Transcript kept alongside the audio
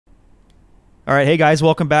All right, hey guys,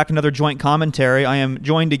 welcome back. Another joint commentary. I am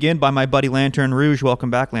joined again by my buddy Lanterne Rouge. Welcome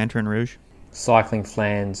back, Lanterne Rouge. Cycling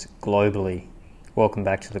fans globally, welcome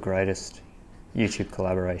back to the greatest YouTube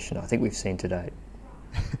collaboration I think we've seen to date.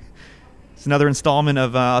 It's another installment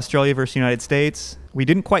of Australia versus United States. We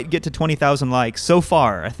didn't quite get to 20,000 likes so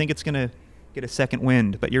far. I think it's going to get a second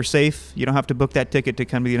wind, but you're safe. You don't have to book that ticket to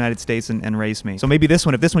come to the United States and race me. So maybe this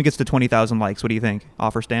one, if this one gets to 20,000 likes, what do you think?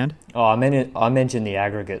 Offer stand? Oh, I mentioned the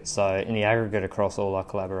aggregate, so in the aggregate across all our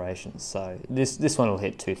collaborations. So this one will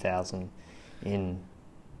hit 2,000 in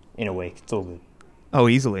a week. It's all good. Oh,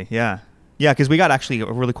 easily, yeah. Yeah, because we got actually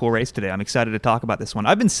a really cool race today. I'm excited to talk about this one.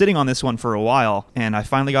 I've been sitting on this one for a while, and I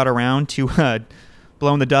finally got around to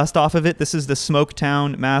blowing the dust off of it. This is the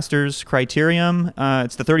Smoketown Criterium.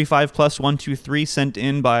 It's the 35 plus 123 sent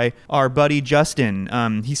in by our buddy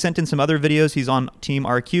Justin. He sent in some other videos. He's on Team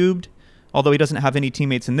R Cubed, although he doesn't have any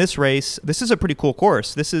teammates in this race. This is a pretty cool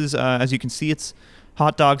course. This is, as you can see, it's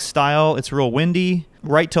hot dog style. It's real windy,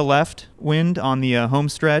 right to left wind on the home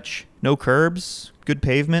stretch. No curbs, good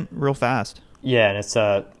pavement, real fast. Yeah, and it's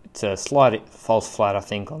a slight false flat, I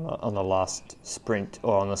think, on the last sprint,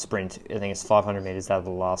 or on the sprint. I think it's 500 meters out of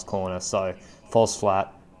the last corner. So false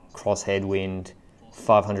flat, cross headwind,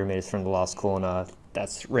 500 meters from the last corner.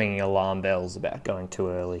 That's ringing alarm bells about going too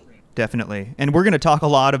early. Definitely. And we're going to talk a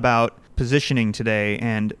lot about positioning today.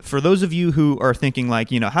 And for those of you who are thinking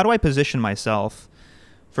like, how do I position myself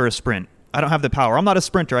for a sprint? I don't have the power. I'm not a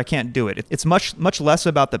sprinter. I can't do it. It's much less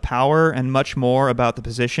about the power and much more about the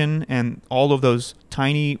position and all of those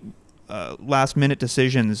tiny last-minute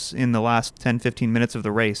decisions in the last 10, 15 minutes of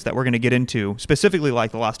the race that we're going to get into, specifically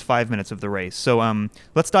like the last 5 minutes of the race. So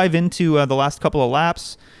let's dive into the last couple of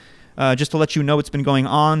laps. Just to let you know what's been going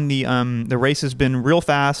on, the race has been real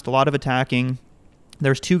fast, a lot of attacking.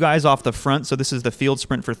 There's two guys off the front, so this is the field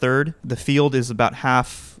sprint for third. The field is about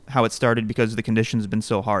half how it started because the conditions have been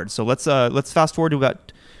so hard. So let's fast forward to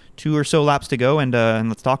about 2 or so laps to go and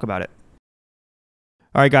let's talk about it.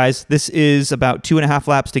 All right, guys, this is about 2.5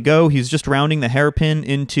 laps to go. He's just rounding the hairpin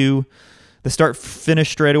into the start-finish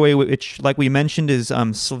straightaway, which, like we mentioned, is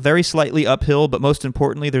very slightly uphill, but most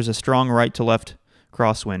importantly, there's a strong right-to-left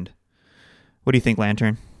crosswind. What do you think,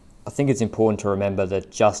 Lanterne? I think it's important to remember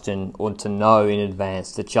that Justin, or to know in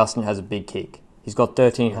advance, that Justin has a big kick. He's got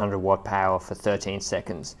 1,300 watt power for 13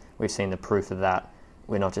 seconds. We've seen the proof of that.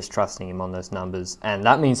 We're not just trusting him on those numbers. And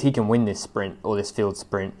that means he can win this sprint, or this field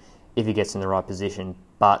sprint, if he gets in the right position.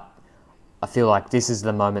 But I feel like this is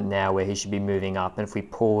the moment now where he should be moving up. And if we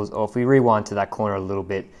pause, or if we rewind to that corner a little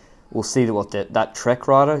bit, we'll see that that Trek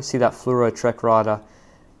rider, see that fluoro Trek rider,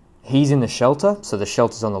 he's in the shelter. So the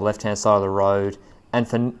shelter's on the left-hand side of the road. And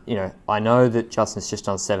for, I know that Justin's just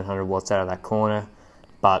done 700 watts out of that corner,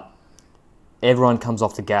 but everyone comes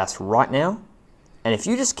off the gas right now. And if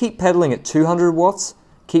you just keep pedaling at 200 watts,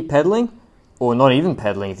 keep pedaling, or not even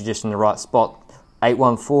pedaling if you're just in the right spot,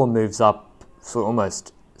 814 moves up for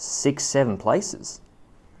almost 6-7 places.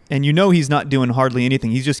 And he's not doing hardly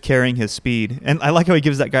anything. He's just carrying his speed. And I like how he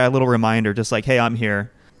gives that guy a little reminder, just like, hey, I'm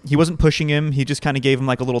here. He wasn't pushing him. He just kind of gave him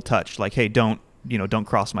like a little touch, like, hey, don't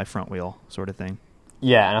cross my front wheel, sort of thing.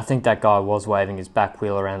 Yeah, and I think that guy was waving his back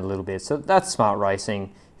wheel around a little bit. So that's smart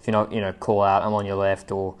racing. If you're not, call out, I'm on your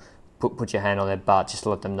left, or put your hand on their butt just to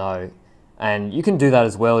let them know. And you can do that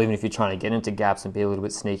as well, even if you're trying to get into gaps and be a little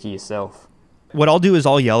bit sneaky yourself. What I'll do is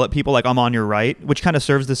I'll yell at people like I'm on your right, which kind of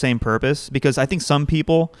serves the same purpose, because I think some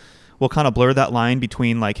people will kind of blur that line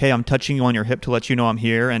between like, hey, I'm touching you on your hip to let you know I'm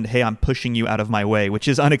here, and hey, I'm pushing you out of my way, which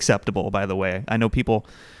is unacceptable, by the way. I know people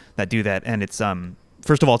that do that, and it's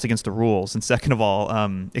first of all, it's against the rules, and second of all,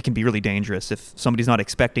 it can be really dangerous if somebody's not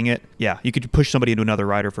expecting it. Yeah, you could push somebody into another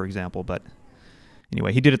rider, for example, but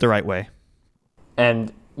anyway, he did it the right way.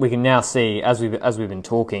 And we can now see, as we've been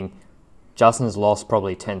talking, Justin has lost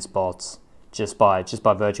probably 10 spots just by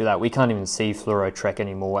virtue of that. We can't even see Fluoro Trek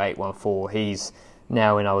anymore, 814. He's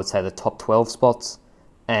now in, I would say, the top 12 spots,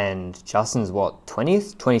 and Justin's,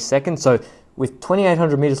 20th, 22nd? So with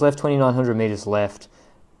 2,800 meters left, 2,900 meters left,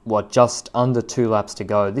 just under 2 laps to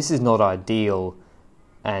go. This is not ideal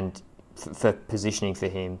and for positioning for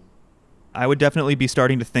him. I would definitely be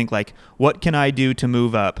starting to think like, what can I do to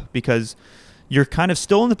move up? Because you're kind of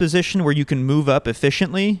still in the position where you can move up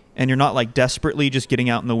efficiently and you're not like desperately just getting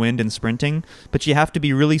out in the wind and sprinting, but you have to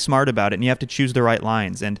be really smart about it and you have to choose the right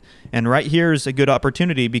lines. And right here is a good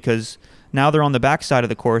opportunity because now they're on the back side of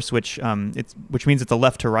the course, which means it's a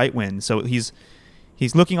left to right wind. So he's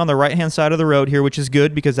looking on the right-hand side of the road here, which is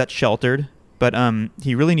good because that's sheltered. But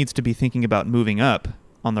he really needs to be thinking about moving up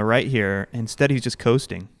on the right here. Instead, he's just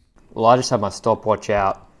coasting. Well, I just have my stopwatch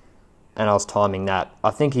out, and I was timing that.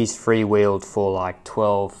 I think he's freewheeled for like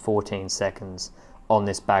 12, 14 seconds on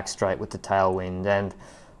this back straight with the tailwind. And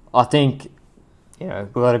I think,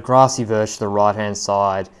 we've got a grassy verge to the right-hand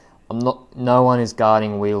side. No one is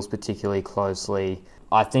guarding wheels particularly closely.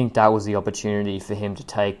 I think that was the opportunity for him to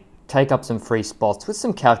take up some free spots with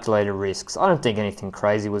some calculated risks. I don't think anything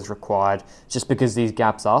crazy was required just because these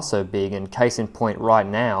gaps are so big. And case in point, right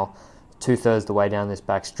now, 2/3 the way down this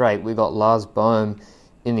back straight, we got Lars Bohm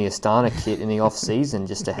in the Astana kit in the off-season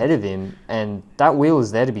just ahead of him, and that wheel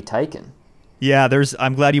is there to be taken. Yeah,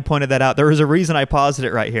 I'm glad you pointed that out. There was a reason I paused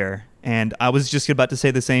it right here, and I was just about to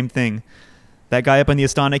say the same thing. That guy up in the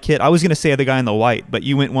Astana kit, I was going to say the guy in the white, but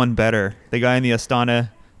you went one better. The guy in the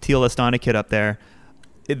teal Astana kit up there,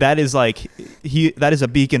 that is a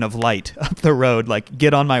beacon of light up the road. Like,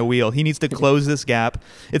 get on my wheel. He needs to close this gap.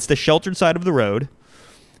 It's the sheltered side of the road.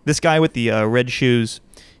 This guy with the red shoes,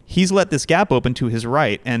 he's let this gap open to his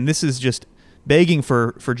right, and this is just begging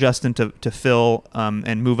for Justin to fill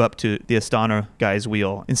and move up to the Astana guy's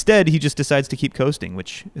wheel. Instead, he just decides to keep coasting,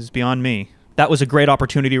 which is beyond me. That was a great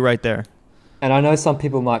opportunity right there. And I know some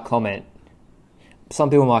people might comment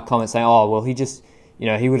saying, oh, well, he just,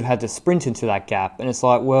 he would have had to sprint into that gap. And it's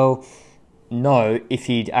like, well, no, if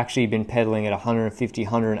he'd actually been pedaling at 150,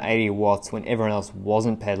 180 watts when everyone else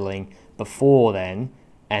wasn't pedaling before then,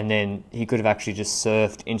 and then he could have actually just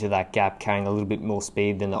surfed into that gap carrying a little bit more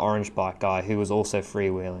speed than the orange bike guy who was also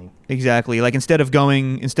freewheeling. Exactly. Like instead of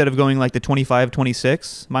going like the 25,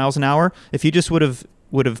 26 miles an hour, if he just would have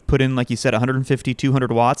put in, like you said, 150,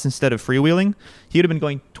 200 watts instead of freewheeling, he would have been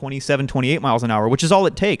going 27, 28 miles an hour, which is all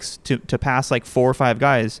it takes to pass like 4 or 5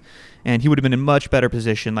 guys. And he would have been in much better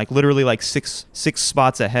position, like literally like six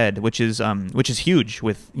spots ahead, which is huge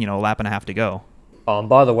with, a lap and a half to go.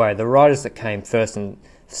 By the way, the riders that came first and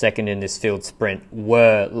second in this field sprint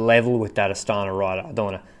were level with that Astana rider. I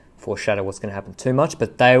don't want to foreshadow what's going to happen too much,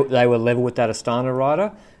 but they were level with that Astana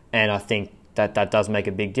rider, and I think that does make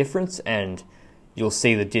a big difference, and you'll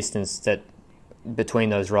see the distance that between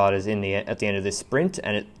those riders at the end of this sprint,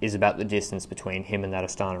 and it is about the distance between him and that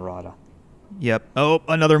Astana rider. Yep. Oh,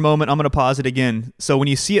 another moment. I'm going to pause it again. So when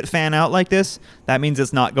you see it fan out like this, that means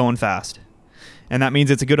it's not going fast, and that means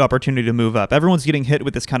it's a good opportunity to move up. Everyone's getting hit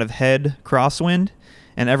with this kind of head crosswind,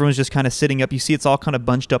 and everyone's just kind of sitting up. You see it's all kind of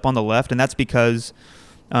bunched up on the left, and that's because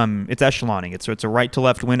it's echeloning. It's a right to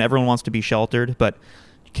left wind. Everyone wants to be sheltered, but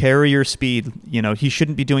carry your speed. He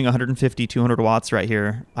shouldn't be doing 150, 200 watts right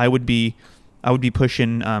here. I would be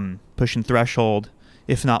pushing threshold,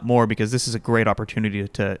 if not more, because this is a great opportunity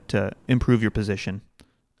to improve your position.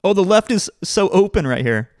 Oh, the left is so open right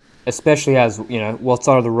here. Especially as, what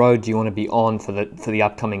side of the road do you want to be on for the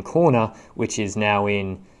upcoming corner, which is now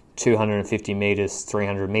in 250 meters,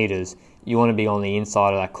 300 meters. You want to be on the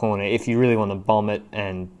inside of that corner if you really want to bomb it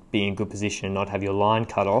and be in good position and not have your line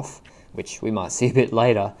cut off, which we might see a bit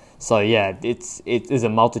later. So yeah, there's a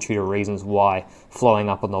multitude of reasons why flowing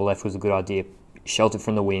up on the left was a good idea. Sheltered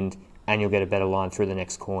from the wind, and you'll get a better line through the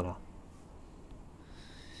next corner.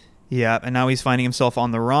 Yeah, and now he's finding himself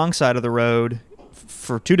on the wrong side of the road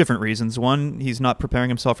for 2 different reasons. One, he's not preparing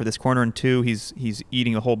himself for this corner, and 2, he's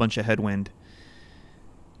eating a whole bunch of headwind.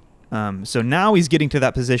 So now he's getting to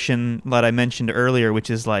that position that I mentioned earlier, which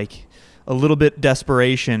is like a little bit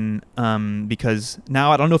desperation, because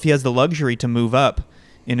now I don't know if he has the luxury to move up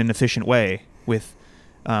in an efficient way with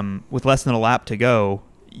less than a lap to go.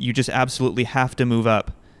 You just absolutely have to move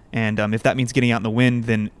up, and if that means getting out in the wind,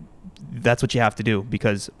 then that's what you have to do,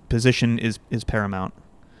 because position is paramount.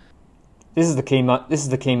 This is the key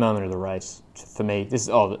moment of the race for me.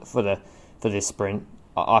 For this sprint.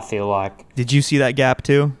 I feel like. Did you see that gap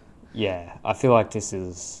too? Yeah, I feel like this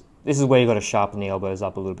is where you got to sharpen the elbows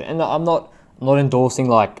up a little bit. And I'm not endorsing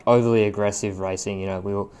like overly aggressive racing.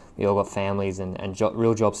 We all got families and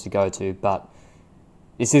real jobs to go to, but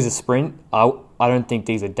this is a sprint. I don't think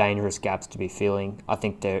these are dangerous gaps to be feeling. I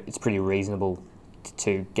think it's pretty reasonable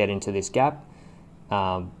to get into this gap,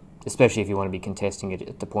 especially if you want to be contesting it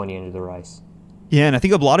at the pointy end of the race. Yeah, and I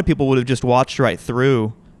think a lot of people would have just watched right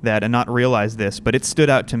through that and not realized this, but it stood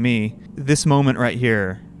out to me. This moment right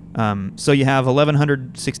here. So you have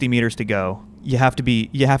 1,160 meters to go. You have to be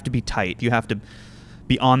tight. You have to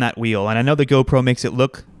be on that wheel. And I know the GoPro makes it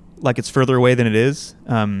look like it's further away than it is,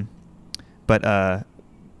 but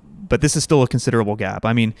this is still a considerable gap.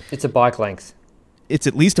 I mean, it's a bike length. It's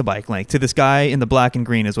at least a bike length to this guy in the black and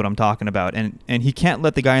green is what I'm talking about. And he can't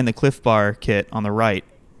let the guy in the Cliff Bar kit on the right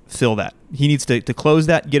fill that. He needs to close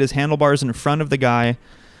that, get his handlebars in front of the guy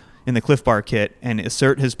in the Cliff Bar kit and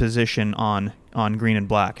assert his position on green and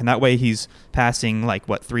black. And that way he's passing like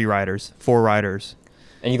 4 riders.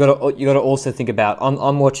 And you got to also think about.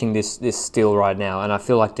 I'm watching this still right now, and I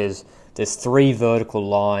feel like there's 3 vertical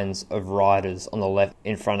lines of riders on the left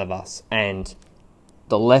in front of us, and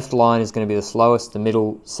the left line is going to be the slowest, the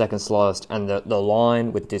middle second slowest, and the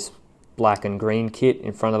line with this black and green kit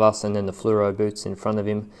in front of us, and then the fluoro boots in front of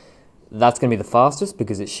him, that's going to be the fastest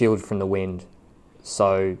because it's shielded from the wind.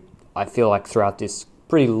 So I feel like throughout this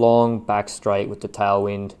pretty long back straight with the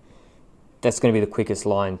tailwind, that's going to be the quickest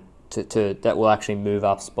line to that will actually move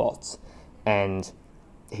up spots. And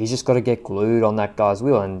he's just got to get glued on that guy's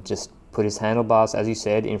wheel and just put his handlebars, as you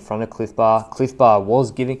said, in front of Cliff Bar. Cliff Bar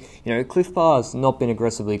was giving, Cliff Bar's not been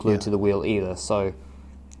aggressively glued to the wheel either. So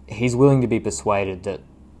he's willing to be persuaded that,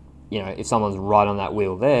 if someone's right on that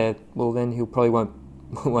wheel there, well, then he'll probably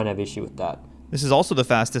won't have issue with that. This is also the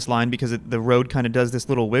fastest line because the road kind of does this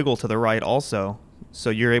little wiggle to the right also. So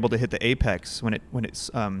you're able to hit the apex when it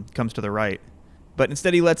comes to the right. But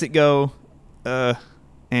instead he lets it go,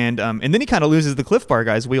 and then he kind of loses the Cliff Bar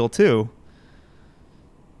guy's wheel too.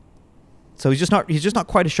 So he's just not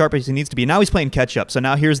quite as sharp as he needs to be. Now he's playing catch up. So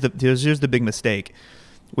now here's the big mistake,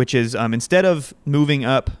 which is instead of moving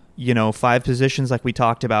up 5 positions like we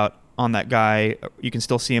talked about on that guy, you can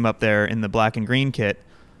still see him up there in the black and green kit,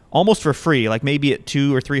 almost for free, like maybe at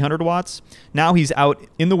 200 or 300 watts. Now he's out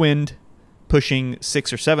in the wind, pushing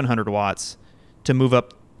 600 or 700 watts to move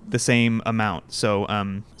up the same amount. So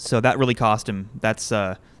that really cost him. Those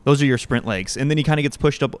are your sprint legs. And then he kind of gets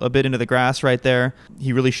pushed up a bit into the grass right there.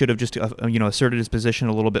 He really should have just asserted his position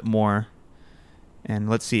a little bit more. And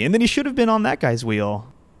let's see. And then he should have been on that guy's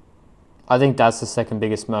wheel. I think that's the second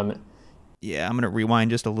biggest moment. Yeah, I'm going to rewind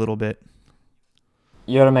just a little bit.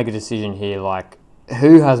 You got to make a decision here, like,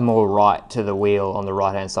 who has more right to the wheel on the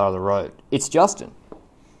right-hand side of the road? It's Justin.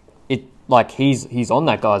 He's on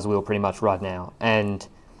that guy's wheel pretty much right now. And,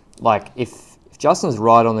 if Justin's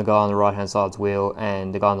right on the guy on the right-hand side's wheel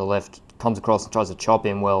and the guy on the left comes across and tries to chop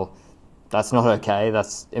him, well, that's not okay.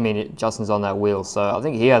 Justin's on that wheel. So I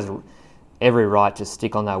think he has every right to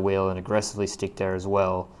stick on that wheel and aggressively stick there as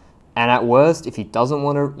well. And at worst, if he doesn't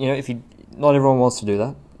want to, not everyone wants to do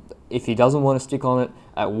that. If he doesn't want to stick on it,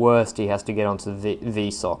 at worst, he has to get onto the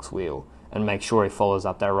V-Sox wheel and make sure he follows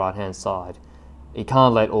up that right-hand side. He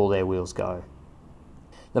can't let all their wheels go.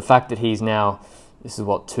 The fact that he's now, this is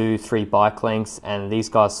 2-3 bike lengths, and these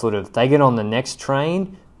guys they get on the next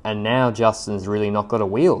train, and now Justin's really not got a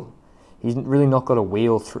wheel. He's really not got a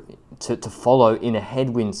wheel to follow in a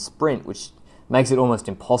headwind sprint, which makes it almost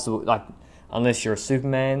impossible. Unless you're a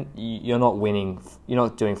Superman, you're not winning. You're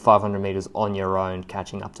not doing 500 meters on your own,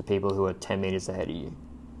 catching up to people who are 10 meters ahead of you.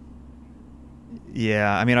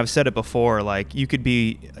 Yeah, I've said it before. You could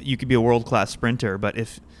be a world-class sprinter, but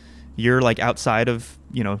if you're outside of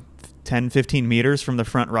 10, 15 meters from the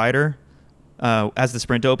front rider, as the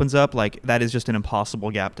sprint opens up, that is just an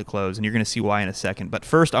impossible gap to close, and you're going to see why in a second. But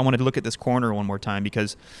first, I wanted to look at this corner one more time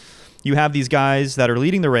because you have these guys that are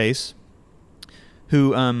leading the race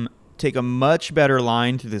who take a much better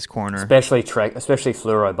line to this corner. Especially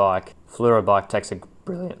Fluoro Bike. Fluoro Bike takes a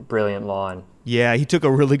brilliant line. Yeah, he took a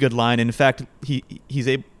really good line. In fact, he's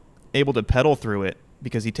able to pedal through it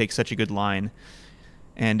because he takes such a good line.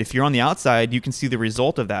 And if you're on the outside, you can see the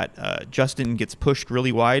result of that. Justin gets pushed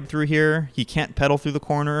really wide through here. He can't pedal through the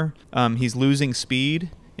corner. He's losing speed.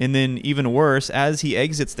 And then even worse, as he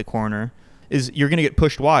exits the corner, you're going to get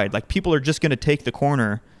pushed wide. People are just going to take the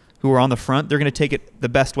corner who are on the front. They're going to take it the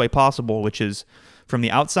best way possible, which is from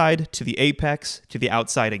the outside to the apex to the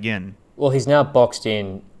outside again. Well, he's now boxed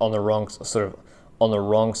in on the wrong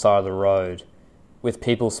side of the road, with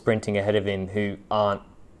people sprinting ahead of him who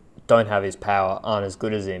don't have his power, aren't as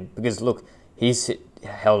good as him. Because look, he's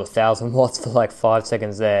held 1,000 watts for 5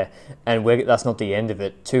 seconds there, and that's not the end of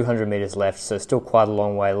it. 200 meters left, so still quite a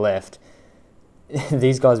long way left.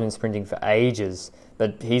 These guys have been sprinting for ages,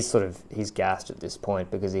 but he's gassed at this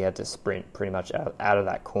point because he had to sprint pretty much out of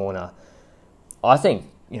that corner. I think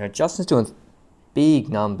Justin's doing big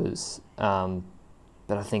numbers,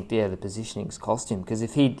 but I think the positioning's cost him, because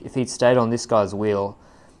if he'd stayed on this guy's wheel,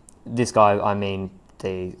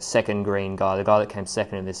 the second green guy, the guy that came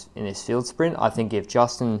second in this field sprint, I think if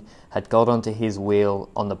Justin had got onto his wheel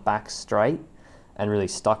on the back straight and really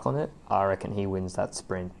stuck on it, I reckon he wins that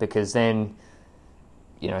sprint, because then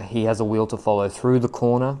he has a wheel to follow through the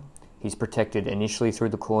corner. He's protected initially through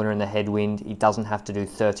the corner in the headwind. He doesn't have to do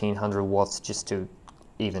 1,300 watts just to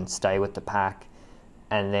even stay with the pack.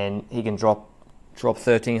 And then he can drop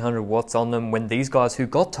 1,300 watts on them when these guys who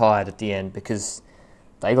got tired at the end, because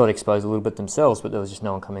they got exposed a little bit themselves, but there was just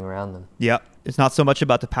no one coming around them. Yeah, it's not so much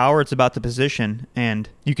about the power, it's about the position, and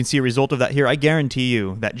you can see a result of that here. I guarantee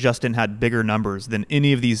you that Justin had bigger numbers than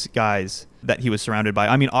any of these guys that he was surrounded by.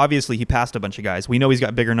 I mean, obviously he passed a bunch of guys. We know he's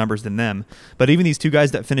got bigger numbers than them, but even these two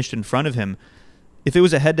guys that finished in front of him, if it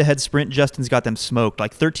was a head-to-head sprint, Justin's got them smoked.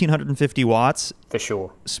 Like 1,350 watts. For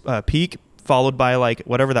sure. Peak, followed by like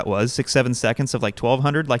whatever that was, 6-7 seconds of like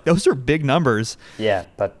 1,200. Like those are big numbers. Yeah,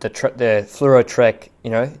 but the fluoro trek,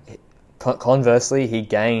 you know, conversely, he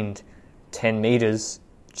gained 10 meters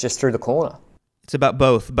just through the corner. It's about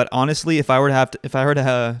both, but honestly, if I were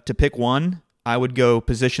to pick one, I would go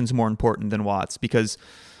positions more important than watts, because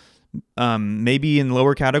maybe in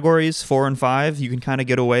lower categories, 4 and 5, you can kind of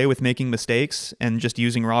get away with making mistakes and just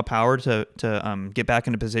using raw power to get back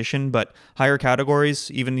into position. But higher categories,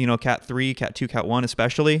 even, you know, Cat 3, Cat 2, Cat 1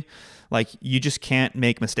 especially, like you just can't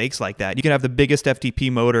make mistakes like that. You can have the biggest FTP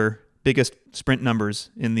motor, biggest sprint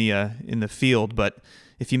numbers in the field, but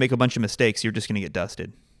if you make a bunch of mistakes, you're just going to get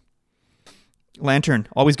dusted. Lanterne,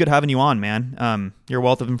 always good having you on, man. You're a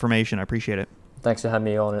wealth of information. I appreciate it. Thanks for having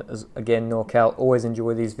me on. Again, NorCal, always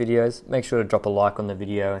enjoy these videos. Make sure to drop a like on the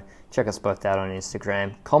video. Check us both out on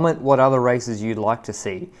Instagram. Comment what other races you'd like to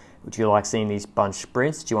see. Would you like seeing these bunch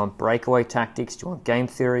sprints? Do you want breakaway tactics? Do you want game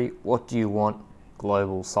theory? What do you want,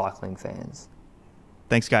 global cycling fans?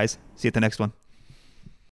 Thanks, guys. See you at the next one.